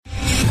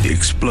The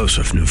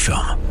explosive new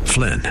film,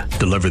 Flynn,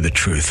 deliver the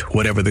truth,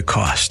 whatever the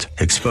cost,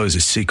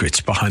 exposes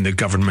secrets behind the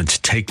government's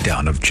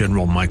takedown of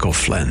General Michael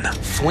Flynn.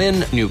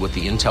 Flynn knew what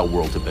the intel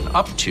world had been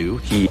up to.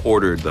 He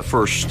ordered the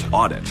first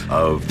audit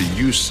of the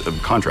use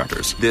of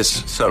contractors.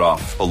 This set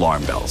off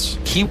alarm bells.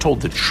 He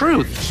told the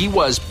truth. He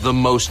was the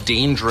most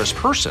dangerous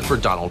person for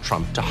Donald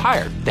Trump to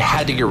hire. They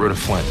had to get rid of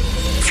Flynn.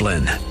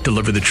 Flynn,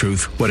 deliver the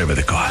truth, whatever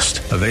the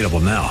cost. Available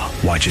now.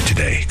 Watch it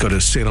today. Go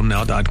to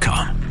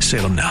salemnow.com.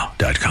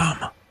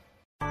 salemnow.com.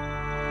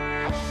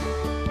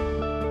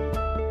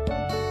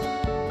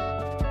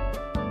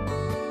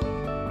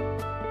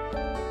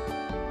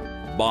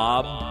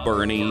 Bob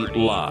Burney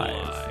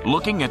Live.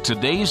 Looking at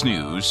today's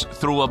news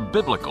through a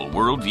biblical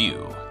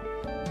worldview.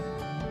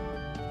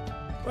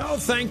 Well,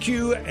 thank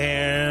you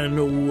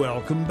and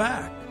welcome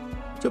back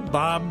to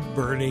Bob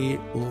Burney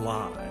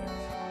Live.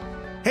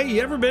 Hey,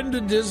 you ever been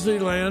to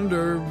Disneyland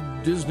or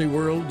Disney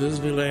World,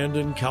 Disneyland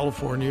in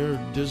California,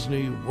 or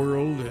Disney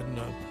World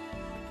in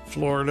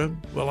Florida?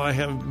 Well, I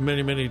have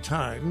many, many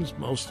times.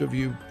 Most of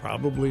you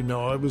probably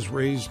know I was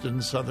raised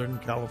in Southern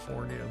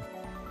California.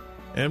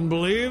 And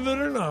believe it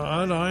or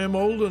not, I am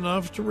old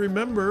enough to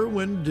remember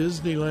when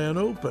Disneyland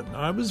opened.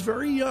 I was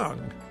very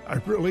young. I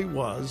really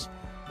was.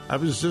 I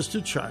was just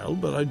a child,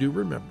 but I do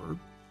remember.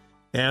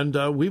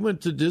 And we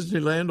went to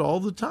Disneyland all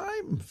the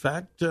time. In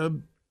fact, I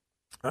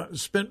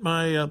spent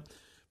my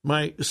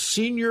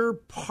senior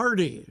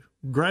party,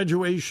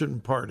 graduation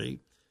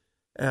party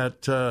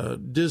at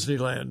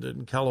Disneyland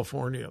in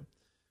California.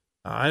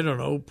 I don't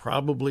know,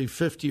 probably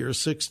 50 or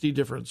 60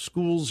 different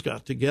schools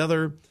got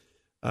together.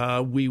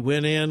 We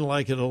went in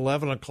like at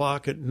 11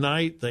 o'clock at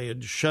night. They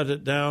had shut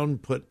it down,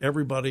 put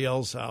everybody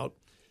else out.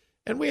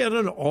 And we had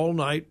an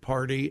all-night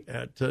party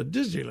at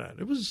Disneyland.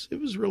 It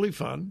was really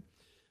fun.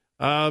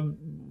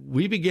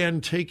 We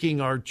began taking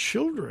our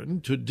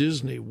children to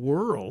Disney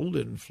World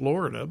in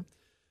Florida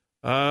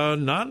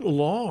not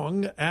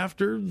long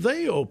after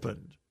they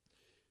opened.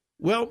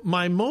 Well,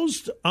 my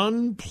most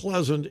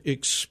unpleasant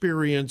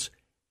experience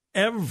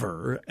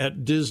ever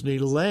at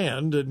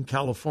Disneyland in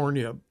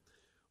California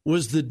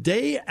was the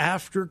day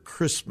after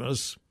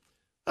Christmas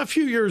a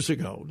few years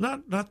ago,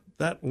 not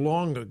that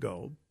long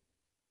ago.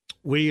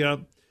 We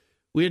had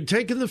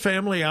taken the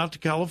family out to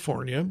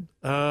California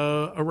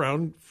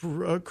around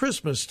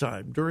Christmas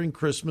time, during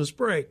Christmas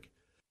break.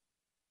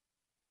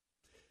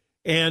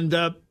 And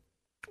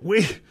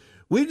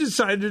we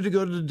decided to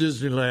go to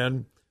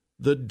Disneyland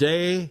the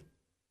day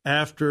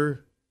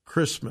after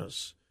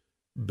Christmas.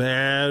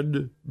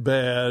 Bad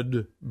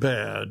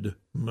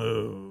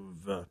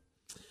move.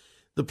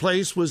 The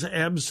place was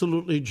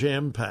absolutely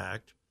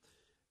jam-packed.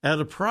 At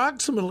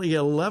approximately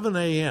 11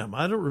 a.m.,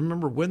 I don't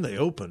remember when they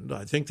opened.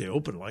 I think they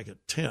opened like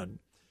at 10.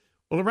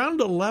 Well,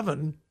 around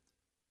 11,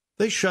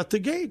 they shut the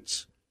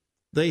gates.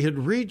 They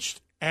had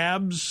reached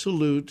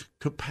absolute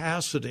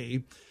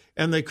capacity,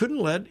 and they couldn't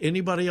let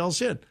anybody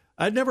else in.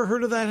 I'd never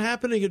heard of that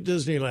happening at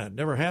Disneyland.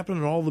 Never happened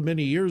in all the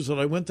many years that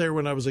I went there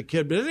when I was a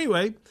kid. But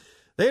anyway,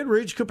 they had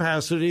reached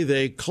capacity.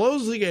 They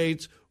closed the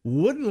gates,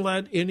 wouldn't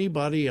let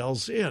anybody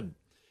else in.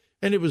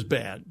 And it was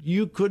bad.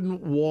 You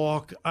couldn't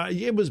walk.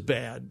 It was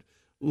bad.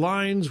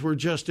 Lines were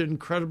just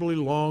incredibly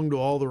long to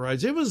all the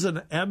rides. It was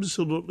an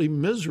absolutely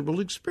miserable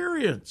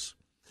experience.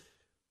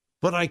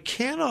 But I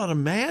cannot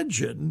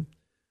imagine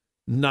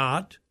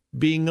not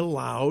being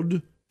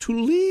allowed to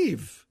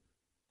leave.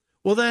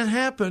 Well, that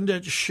happened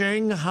at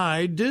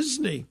Shanghai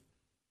Disney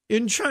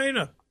in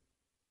China.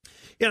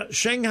 Yeah,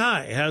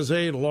 Shanghai has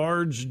a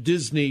large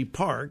Disney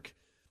park.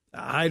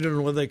 I don't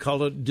know what they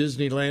call it,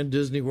 Disneyland,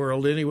 Disney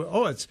World, anyway.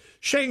 Oh, it's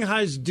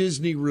Shanghai's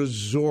Disney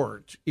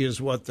Resort is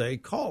what they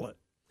call it.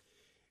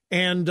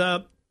 And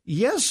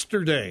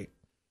yesterday,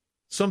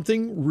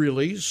 something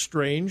really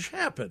strange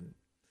happened.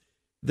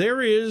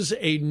 There is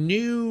a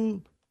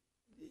new,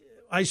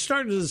 I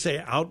started to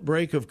say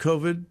outbreak of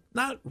COVID.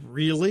 Not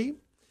really.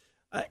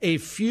 A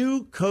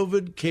few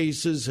COVID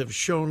cases have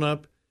shown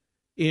up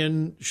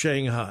in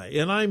Shanghai,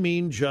 and I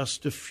mean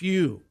just a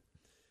few.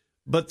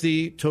 But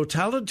the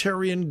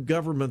totalitarian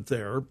government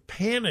there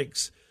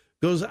panics,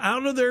 goes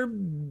out of their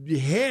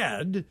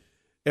head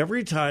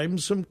every time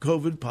some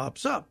COVID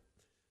pops up.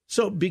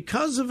 So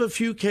because of a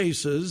few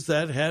cases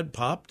that had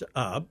popped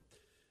up,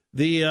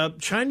 the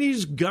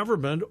Chinese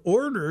government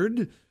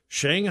ordered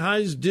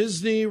Shanghai's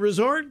Disney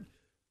Resort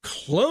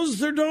close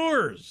their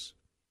doors.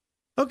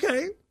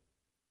 Okay.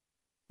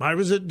 I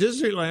was at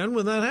Disneyland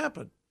when that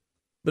happened,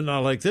 but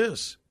not like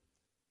this.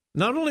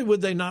 Not only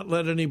would they not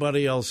let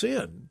anybody else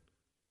in,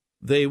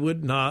 they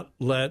would not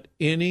let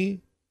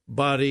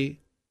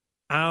anybody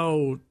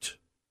out.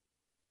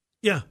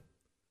 Yeah.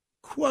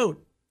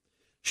 Quote,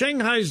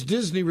 Shanghai's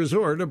Disney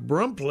Resort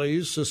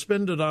abruptly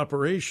suspended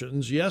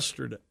operations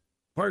yesterday,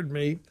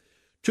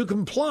 to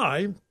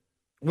comply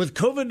with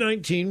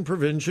COVID-19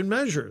 prevention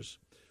measures,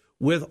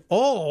 with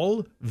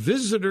all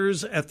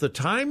visitors at the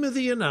time of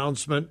the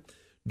announcement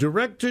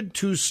directed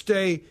to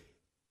stay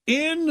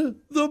in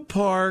the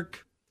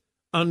park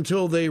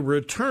until they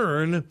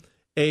return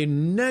a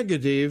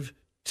negative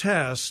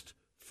test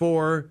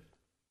for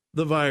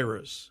the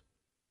virus.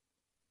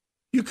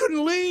 You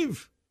couldn't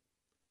leave.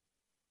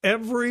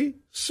 Every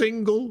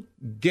single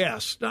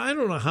guest. Now, I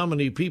don't know how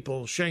many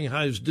people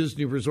Shanghai's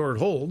Disney Resort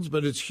holds,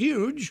 but it's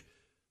huge.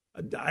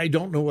 I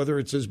don't know whether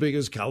it's as big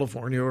as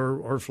California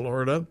or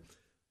Florida,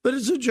 but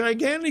it's a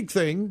gigantic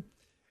thing.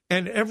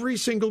 And every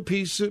single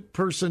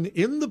person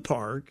in the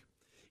park,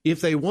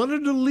 if they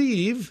wanted to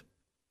leave,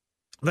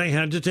 they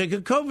had to take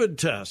a COVID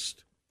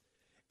test.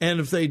 And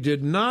if they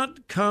did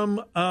not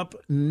come up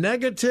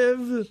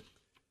negative,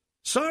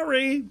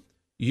 sorry,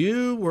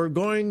 you were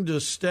going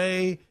to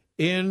stay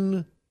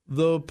in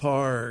the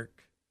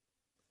park.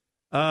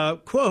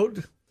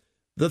 Quote,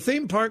 the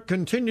theme park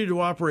continued to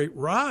operate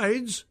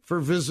rides for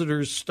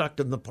visitors stuck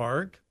in the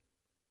park.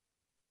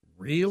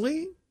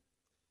 Really?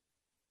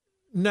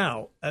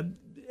 Now,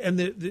 and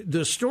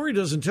the story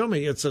doesn't tell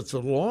me, it's a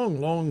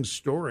long, long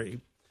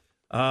story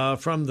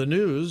from the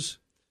news.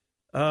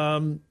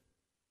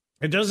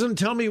 It doesn't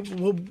tell me,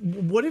 well,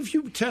 what if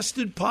you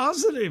tested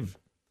positive?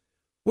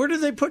 Where do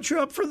they put you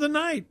up for the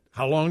night?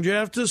 How long do you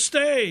have to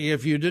stay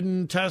if you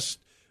didn't test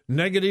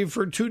negative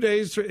for 2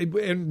 days?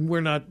 And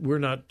we're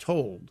not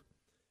told.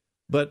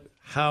 But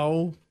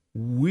how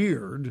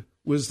weird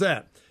was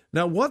that?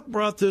 Now, what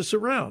brought this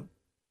around?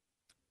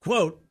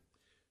 Quote,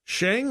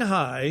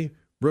 Shanghai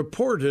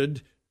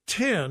reported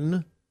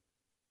 10.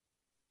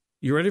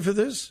 You ready for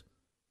this?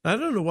 I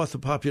don't know what the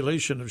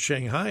population of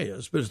Shanghai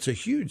is, but it's a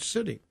huge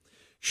city.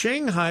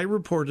 Shanghai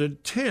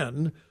reported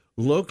 10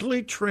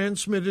 locally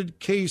transmitted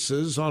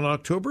cases on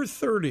October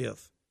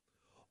 30th,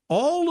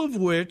 all of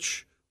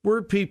which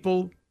were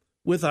people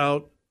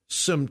without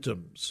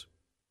symptoms.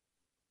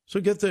 So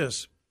get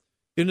this.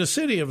 In a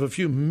city of a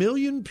few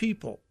million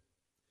people,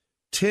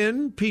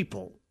 10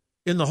 people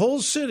in the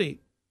whole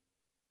city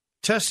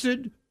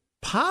tested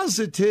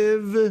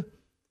positive.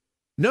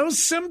 No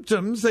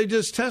symptoms. They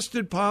just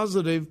tested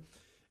positive,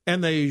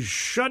 and they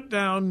shut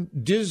down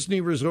Disney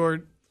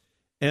Resort,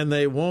 and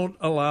they won't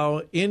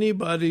allow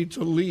anybody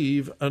to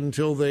leave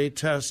until they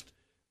test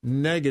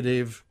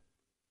negative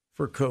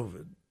for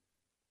COVID.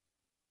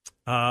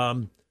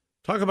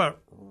 Talk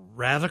about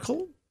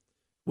radical.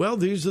 Well,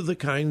 these are the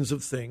kinds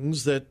of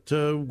things that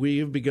we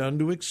have begun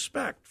to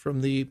expect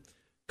from the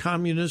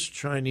communist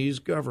Chinese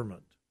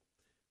government.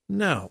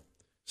 Now,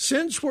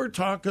 since we're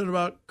talking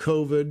about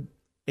COVID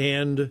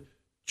and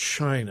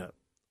China,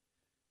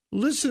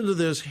 listen to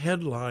this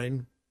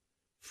headline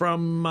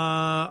from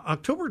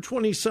October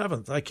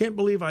 27th. I can't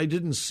believe I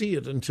didn't see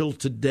it until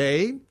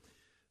today,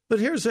 but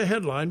here's a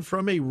headline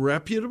from a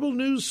reputable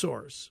news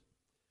source.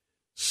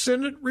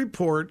 Senate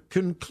report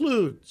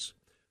concludes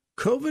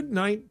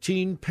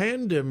COVID-19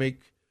 pandemic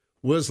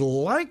was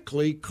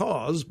likely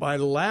caused by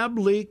lab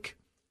leak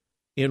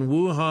in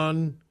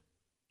Wuhan,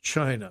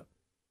 China.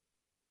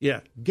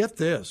 Yeah, get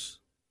this.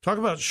 Talk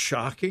about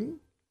shocking.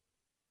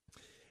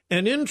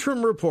 An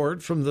interim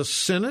report from the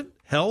Senate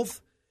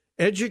Health,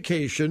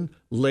 Education,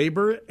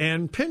 Labor,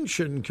 and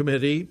Pension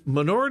Committee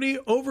Minority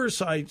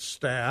Oversight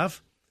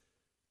Staff,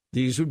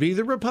 these would be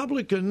the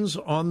Republicans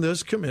on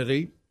this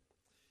committee,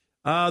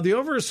 the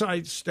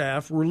oversight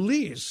staff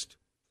released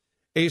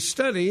a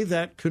study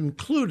that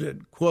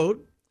concluded,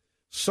 quote,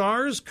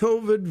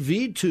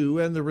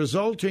 SARS-CoV-2 and the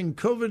resulting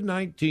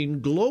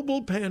COVID-19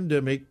 global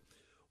pandemic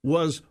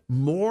was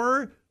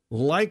more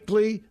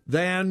likely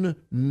than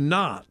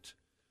not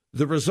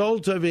the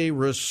result of a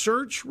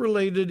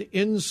research-related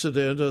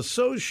incident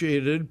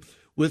associated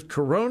with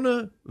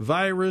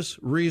coronavirus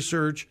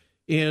research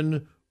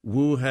in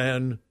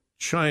Wuhan,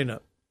 China.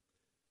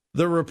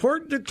 The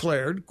report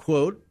declared,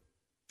 quote,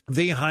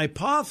 the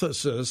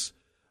hypothesis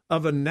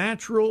of a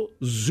natural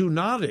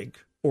zoonotic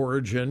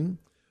origin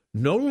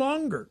no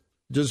longer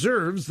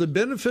deserves the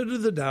benefit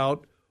of the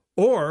doubt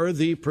or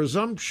the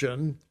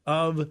presumption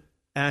of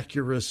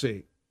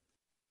accuracy.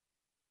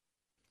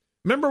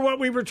 Remember what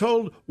we were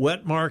told?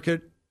 Wet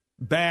market,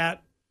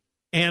 bat,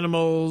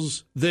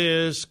 animals,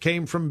 this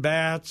came from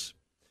bats.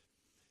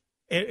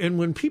 And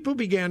when people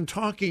began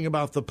talking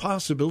about the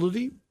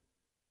possibility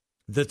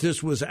that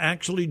this was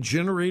actually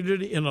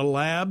generated in a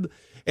lab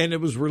and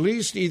it was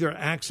released either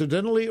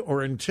accidentally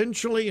or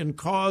intentionally and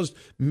caused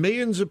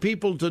millions of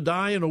people to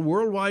die in a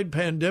worldwide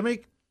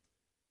pandemic,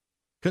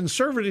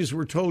 conservatives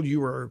were told you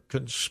were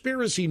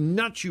conspiracy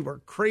nuts, you were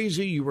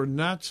crazy, you were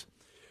nuts.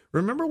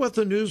 Remember what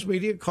the news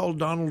media called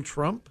Donald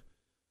Trump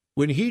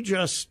when he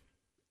just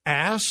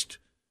asked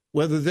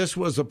whether this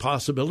was a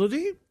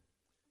possibility?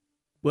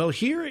 Well,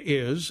 here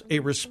is a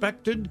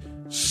respected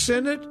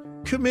Senate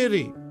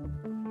committee.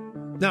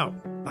 Now,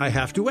 I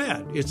have to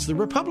add, it's the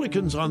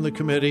Republicans on the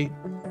committee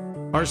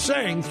are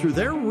saying through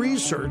their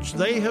research,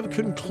 they have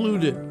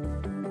concluded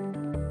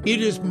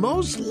it is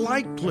most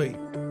likely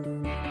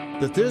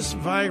that this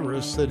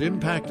virus that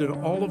impacted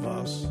all of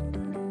us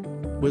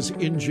was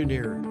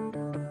engineered.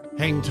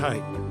 Hang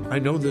tight. I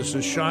know this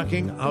is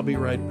shocking. I'll be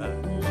right back.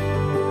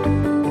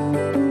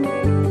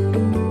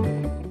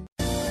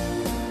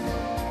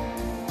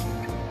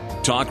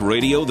 Talk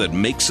radio that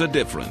makes a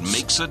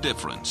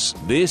difference.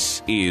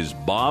 This is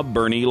Bob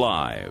Burney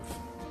Live.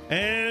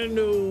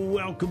 And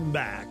welcome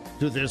back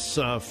to this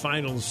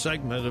final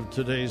segment of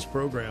today's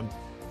program.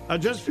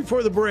 Just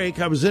before the break,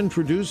 I was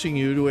introducing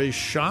you to a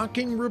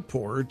shocking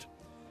report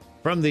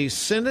from the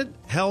Senate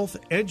Health,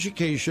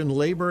 Education,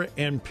 Labor,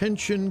 and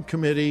Pension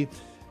Committee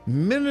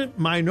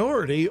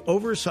Minority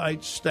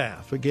Oversight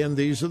Staff. Again,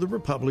 these are the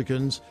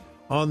Republicans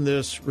on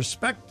this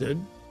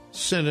respected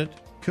Senate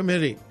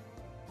committee.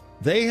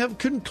 They have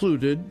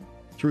concluded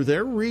through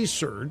their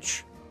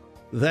research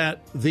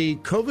that the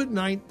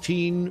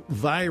COVID-19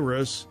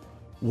 virus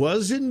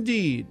was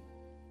indeed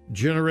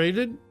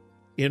generated,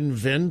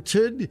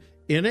 invented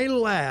in a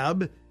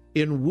lab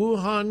in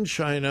Wuhan,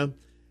 China,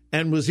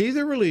 and was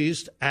either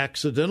released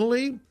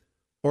accidentally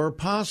or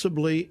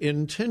possibly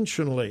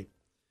intentionally.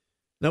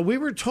 Now, we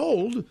were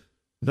told,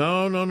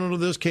 no,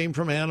 this came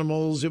from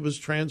animals. It was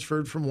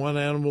transferred from one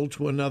animal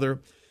to another.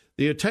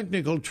 The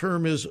technical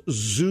term is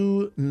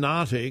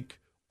zoonotic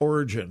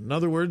origin. In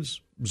other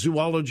words,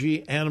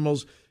 zoology,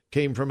 animals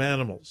came from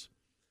animals.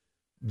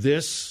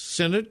 This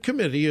Senate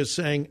committee is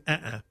saying,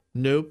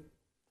 nope.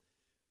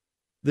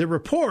 The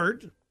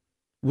report,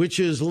 which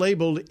is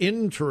labeled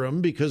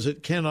interim because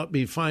it cannot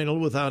be final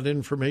without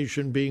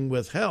information being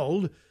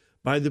withheld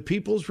by the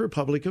People's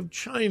Republic of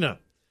China.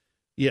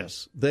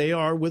 Yes, they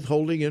are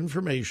withholding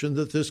information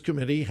that this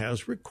committee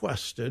has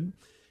requested,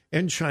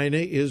 and China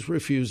is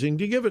refusing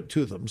to give it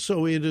to them.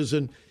 So it is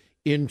an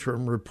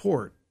interim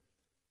report.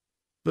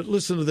 But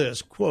listen to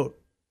this, quote,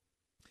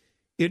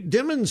 it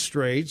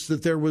demonstrates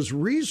that there was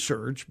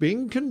research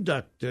being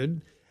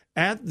conducted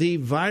at the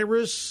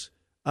virus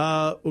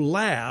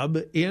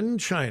lab in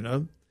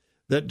China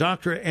that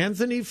Dr.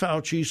 Anthony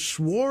Fauci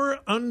swore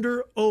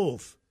under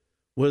oath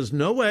was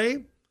no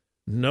way,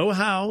 no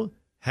how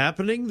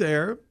happening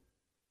there.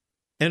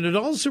 And it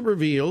also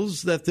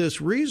reveals that this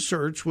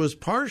research was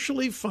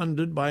partially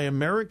funded by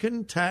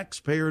American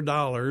taxpayer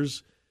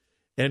dollars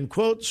and,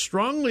 quote,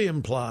 strongly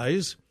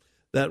implies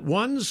that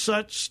one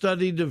such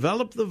study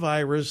developed the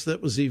virus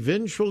that was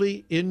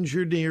eventually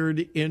engineered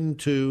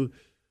into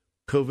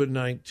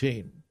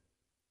COVID-19.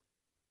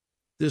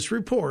 This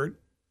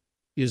report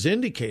is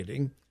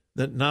indicating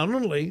that not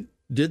only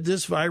did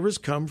this virus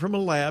come from a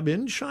lab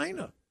in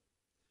China,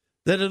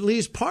 that at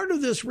least part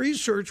of this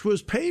research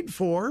was paid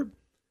for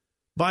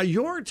by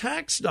your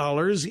tax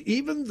dollars,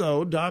 even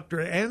though Dr.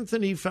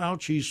 Anthony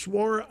Fauci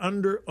swore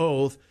under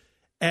oath,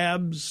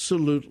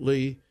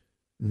 absolutely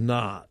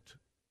not.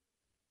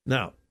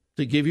 Now,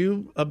 to give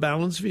you a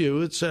balanced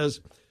view, it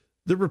says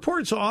the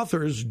report's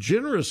authors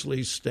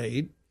generously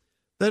state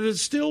that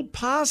it's still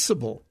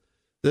possible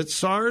that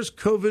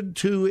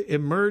SARS-CoV-2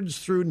 emerged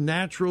through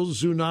natural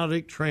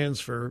zoonotic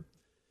transfer.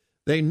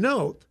 They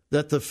note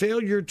that the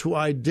failure to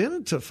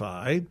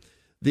identify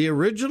the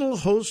original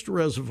host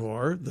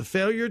reservoir, the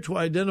failure to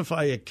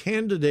identify a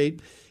candidate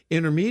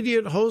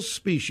intermediate host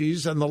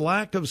species, and the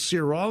lack of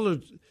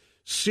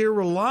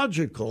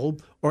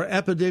serological or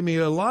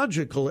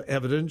epidemiological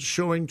evidence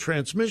showing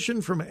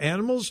transmission from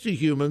animals to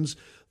humans,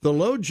 the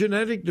low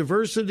genetic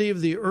diversity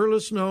of the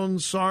earliest known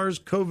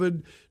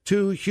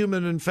SARS-CoV-2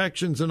 human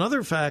infections, and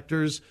other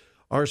factors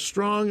are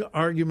strong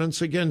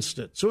arguments against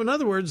it. So in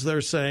other words,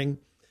 they're saying,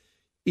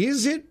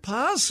 is it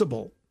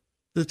possible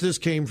that this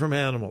came from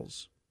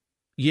animals?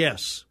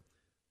 Yes,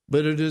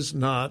 but it is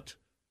not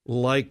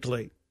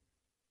likely.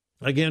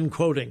 Again,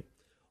 quoting,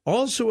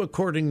 also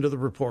according to the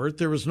report,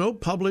 there was no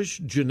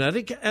published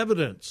genetic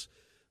evidence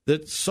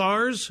that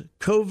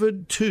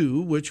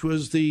SARS-CoV-2, which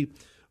was the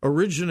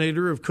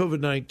originator of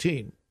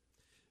COVID-19,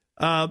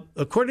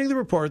 according to the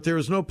report, there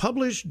is no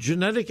published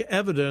genetic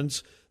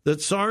evidence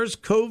that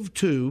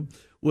SARS-CoV-2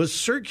 was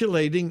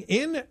circulating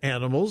in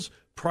animals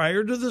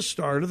prior to the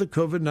start of the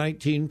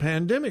COVID-19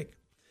 pandemic.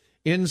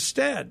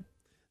 Instead,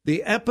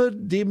 the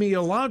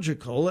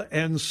epidemiological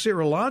and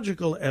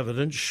serological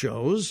evidence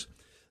shows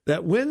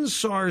that when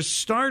SARS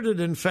started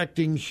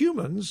infecting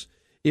humans,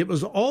 it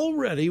was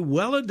already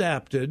well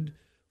adapted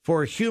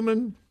for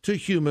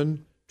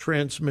human-to-human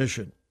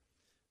transmission.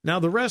 Now,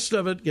 the rest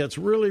of it gets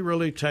really,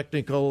 really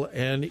technical,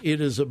 and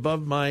it is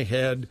above my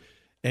head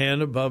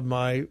and above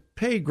my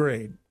pay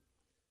grade.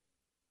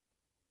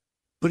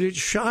 But it's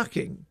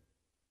shocking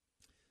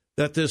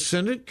that the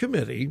Senate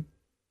committee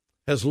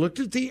has looked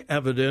at the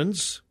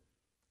evidence,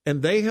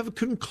 and they have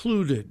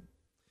concluded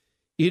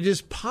it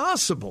is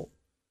possible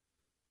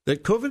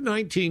that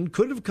COVID-19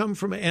 could have come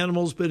from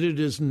animals, but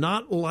it is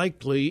not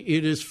likely.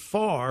 It is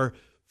far,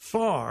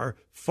 far,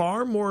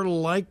 far more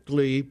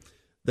likely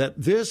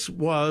that this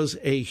was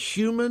a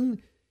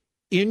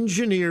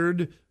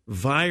human-engineered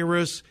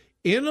virus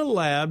in a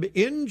lab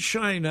in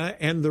China,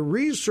 and the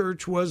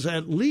research was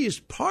at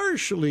least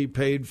partially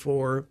paid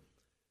for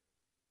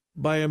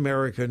by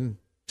American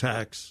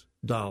tax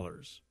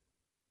dollars.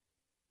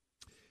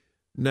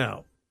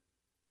 Now,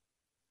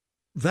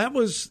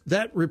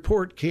 that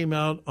report came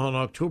out on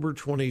October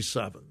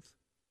 27th.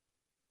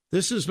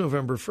 This is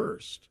November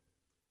 1st.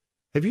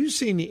 Have you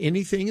seen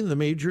anything in the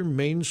major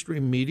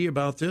mainstream media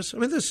about this? I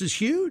mean, this is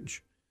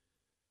huge.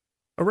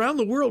 Around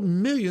the world,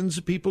 millions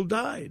of people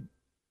died.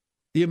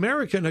 The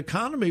American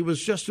economy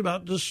was just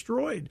about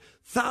destroyed.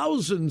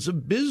 Thousands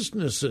of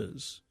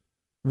businesses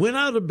went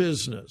out of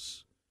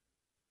business.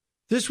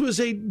 This was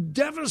a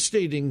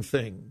devastating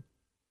thing.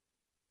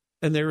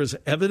 And there is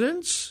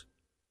evidence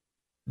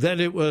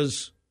that it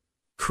was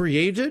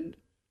created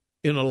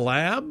in a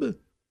lab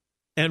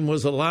and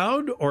was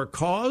allowed or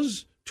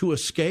caused to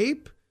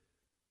escape,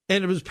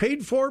 and it was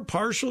paid for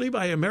partially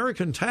by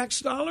American tax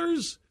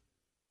dollars.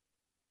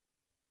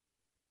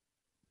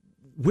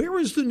 Where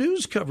is the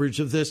news coverage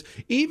of this,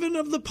 even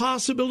of the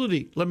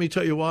possibility? Let me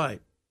tell you why.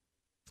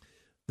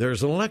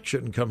 There's an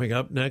election coming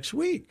up next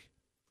week,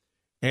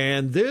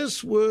 and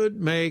this would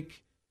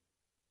make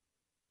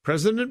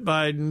President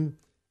Biden,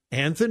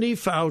 Anthony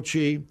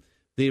Fauci,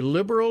 the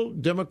liberal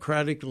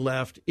Democratic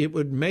left, it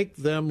would make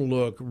them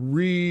look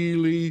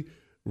really,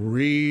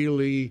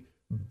 really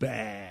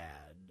bad.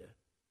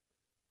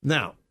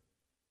 Now,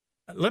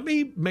 let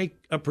me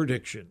make a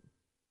prediction.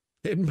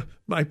 And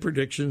my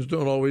predictions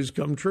don't always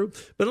come true,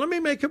 but let me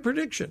make a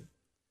prediction.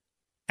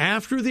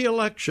 After the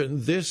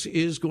election, this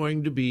is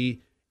going to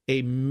be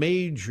a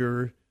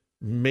major,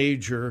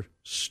 major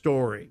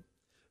story.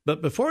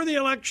 But before the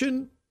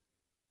election,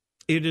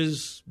 it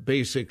is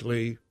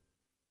basically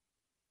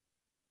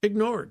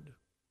ignored.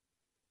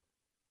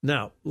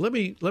 Now, let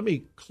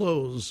me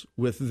close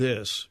with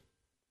this.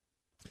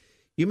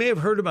 You may have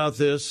heard about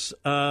this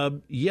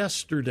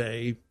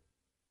yesterday.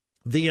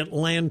 The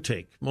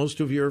Atlantic.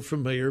 Most of you are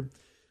familiar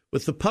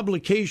with the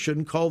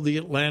publication called The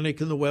Atlantic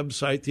and the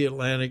website The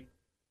Atlantic.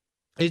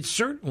 It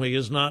certainly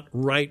is not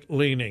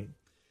right-leaning.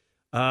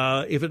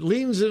 If it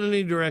leans in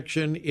any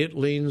direction, it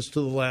leans to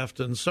the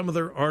left. And some of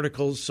their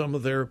articles, some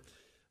of their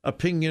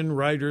opinion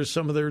writers,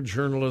 some of their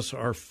journalists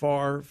are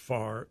far,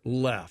 far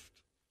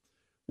left.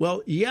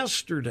 Well,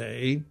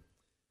 yesterday,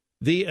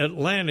 The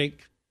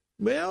Atlantic,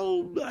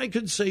 well, I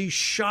could say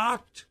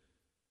shocked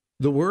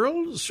the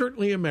world,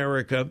 certainly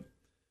America,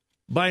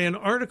 by an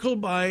article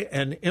by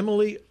an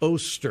Emily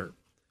Oster.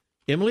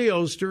 Emily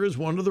Oster is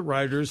one of the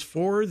writers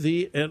for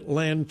The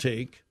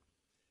Atlantic.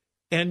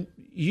 And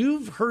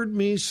you've heard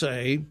me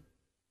say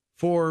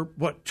for,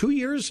 2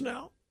 years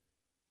now?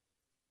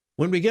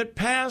 When we get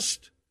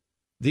past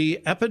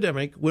the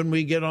epidemic, when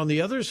we get on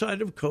the other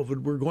side of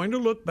COVID, we're going to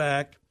look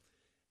back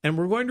and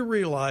we're going to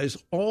realize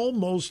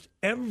almost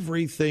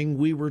everything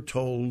we were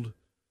told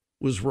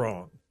was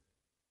wrong.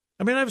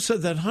 I mean, I've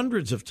said that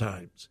hundreds of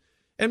times.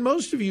 And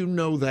most of you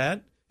know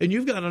that, and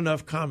you've got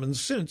enough common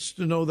sense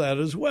to know that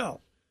as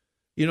well.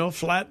 You know,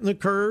 flatten the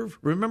curve.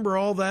 Remember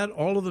all that,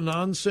 all of the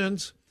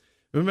nonsense?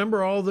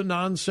 Remember all the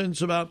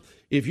nonsense about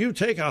if you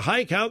take a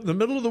hike out in the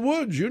middle of the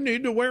woods, you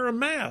need to wear a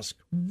mask.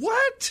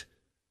 What?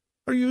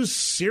 Are you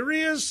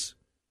serious?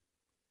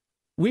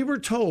 We were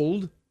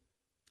told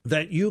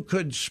that you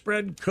could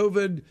spread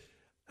COVID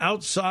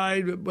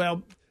outside.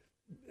 Well,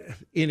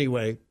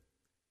 anyway,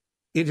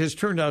 it has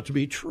turned out to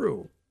be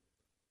true.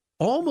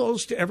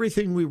 Almost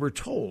everything we were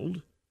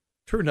told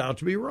turned out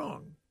to be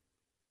wrong.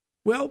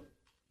 Well,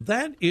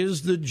 that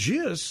is the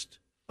gist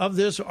of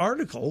this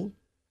article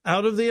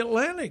out of The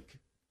Atlantic.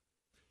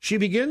 She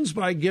begins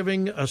by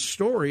giving a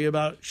story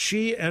about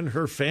she and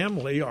her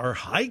family are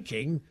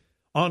hiking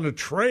on a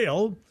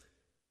trail,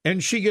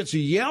 and she gets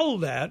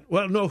yelled at.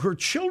 Well, no, her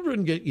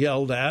children get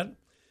yelled at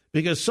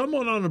because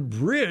someone on a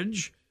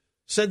bridge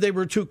said they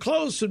were too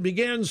close and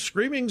began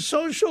screaming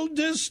social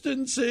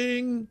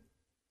distancing.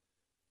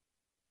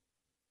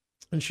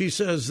 And she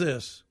says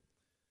this: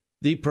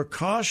 the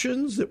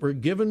precautions that were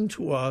given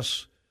to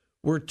us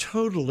were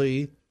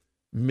totally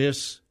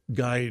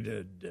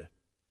misguided.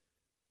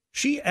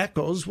 She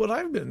echoes what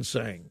I've been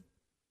saying.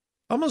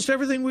 Almost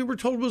everything we were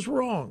told was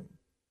wrong.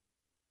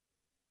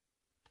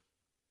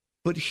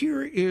 But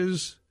here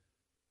is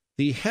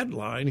the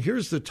headline.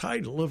 Here's the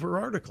title of her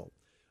article.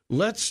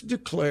 Let's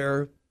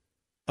declare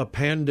a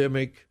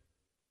pandemic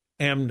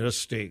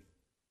amnesty.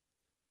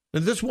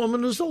 And this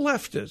woman is a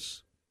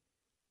leftist.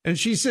 And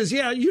she says,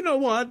 yeah, you know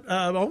what?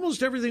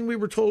 Almost everything we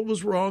were told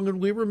was wrong, and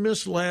we were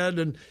misled,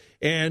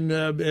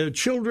 and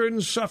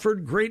children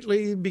suffered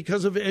greatly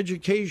because of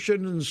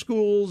education and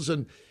schools,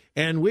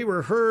 and we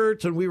were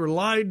hurt and we were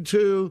lied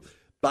to.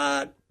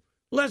 But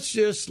let's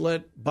just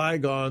let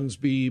bygones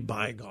be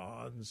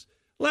bygones.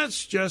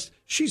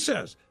 She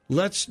says,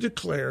 let's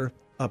declare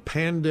a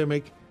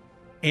pandemic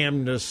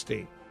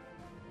amnesty.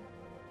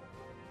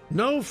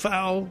 No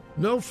foul,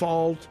 no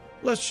fault.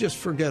 Let's just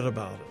forget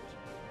about it.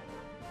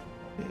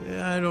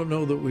 I don't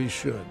know that we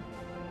should.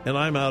 And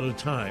I'm out of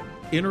time.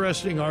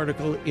 Interesting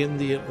article in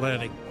The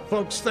Atlantic.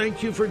 Folks,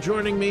 thank you for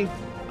joining me.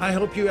 I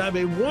hope you have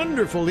a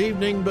wonderful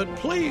evening, but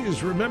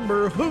please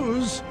remember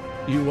whose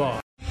you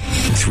are.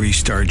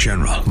 3-star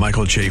General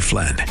Michael J.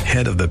 Flynn,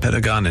 head of the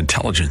Pentagon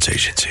Intelligence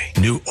Agency,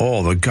 knew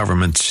all the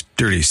government's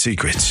dirty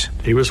secrets.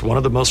 He was one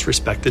of the most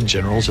respected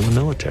generals in the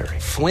military.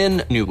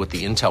 Flynn knew what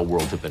the intel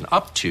world had been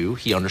up to.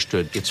 He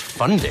understood its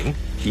funding.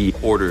 He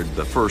ordered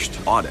the first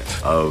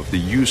audit of the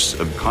use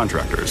of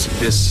contractors.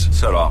 This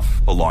set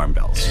off alarm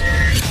bells.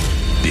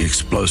 The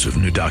explosive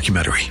new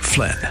documentary,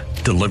 Flynn,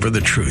 deliver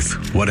the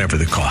truth, whatever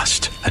the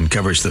cost,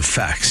 uncovers the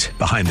facts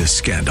behind the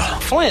scandal.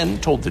 Flynn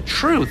told the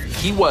truth.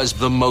 He was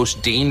the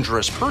most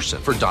dangerous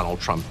person for Donald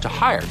Trump to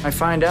hire. I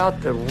find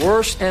out the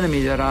worst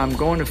enemy that I'm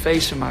going to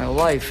face in my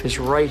life is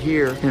right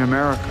here in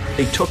America.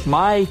 They took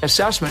my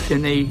assessment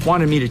and they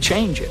wanted me to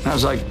change it. And I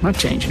was like, I'm not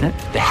changing it.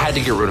 They had to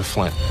get rid of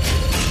Flynn.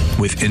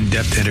 With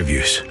in-depth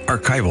interviews,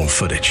 archival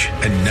footage,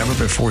 and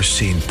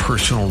never-before-seen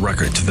personal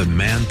records of the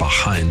man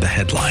behind the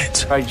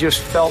headlines. I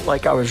just felt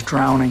like I was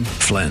drowning.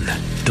 Flynn,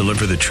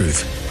 deliver the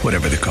truth,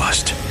 whatever the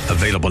cost.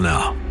 Available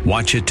now.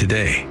 Watch it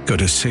today. Go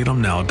to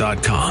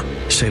salemnow.com.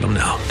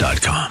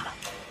 salemnow.com.